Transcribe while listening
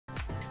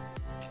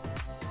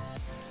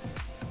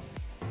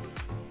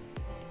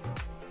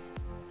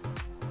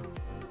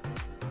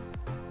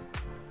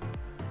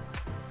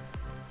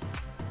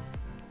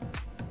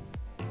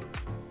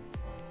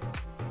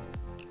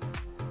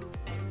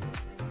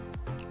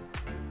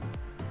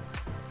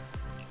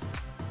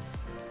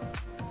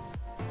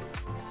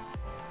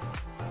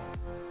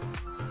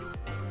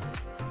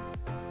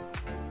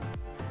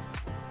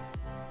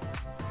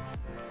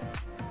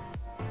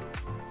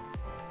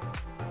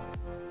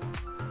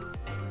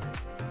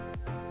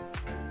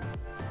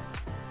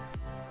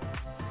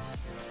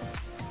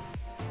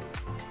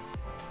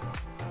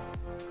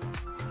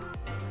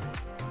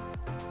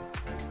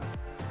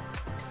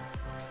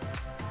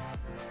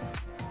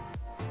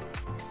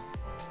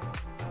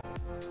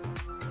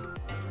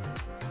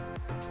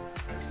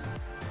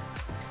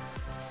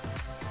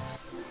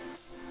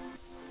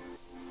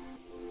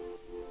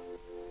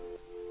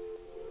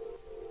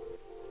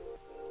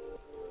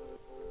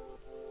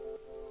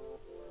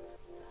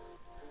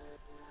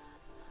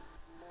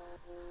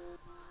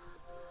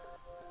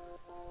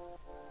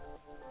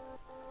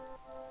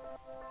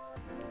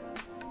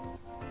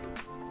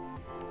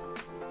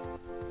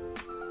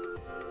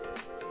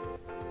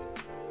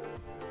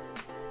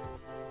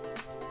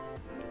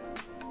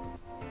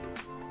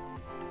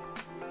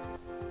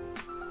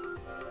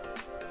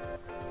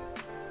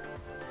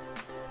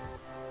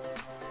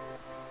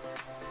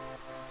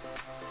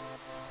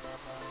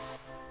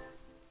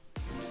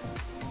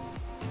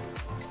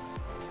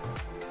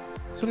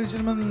So ladies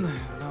and gentlemen,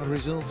 now the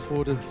result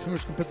for the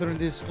first competitor in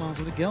this class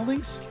of the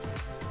Geldings.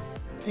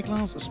 A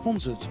class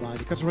sponsored by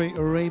the Qatari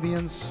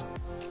Arabians.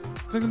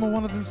 Click number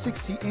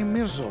 160,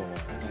 Emirzo,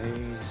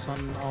 a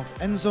son of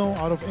Enzo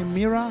out of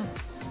Emira.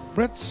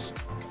 Brits,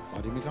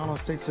 by the Mikala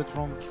States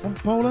from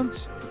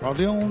Poland.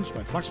 Proudly owned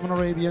by Flaxman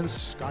Arabians,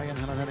 Sky and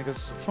Helen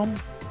Henniges from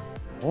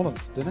Holland,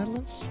 the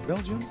Netherlands,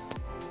 Belgium.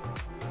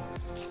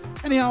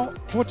 Anyhow,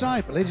 for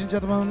type, ladies and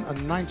gentlemen, a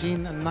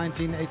 19, a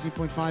 19,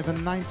 18.5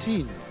 and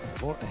 19.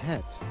 For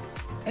ahead,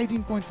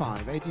 18.5,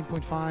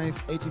 18.5,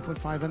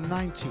 18.5 and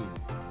 19.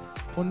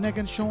 For neck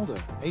and shoulder,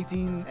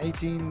 18,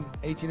 18,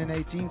 18 and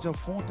 18, so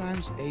 4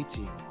 times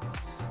 18.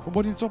 For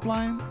body and top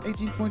line,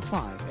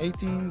 18.5,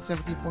 18,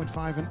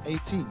 17.5 and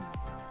 18.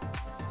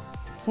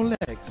 For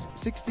legs,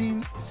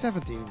 16,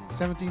 17,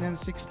 17 and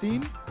 16.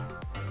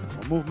 And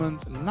for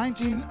movement,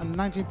 19 and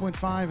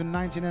 19.5 and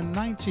 19 and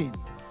 19.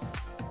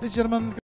 Ladies and gentlemen,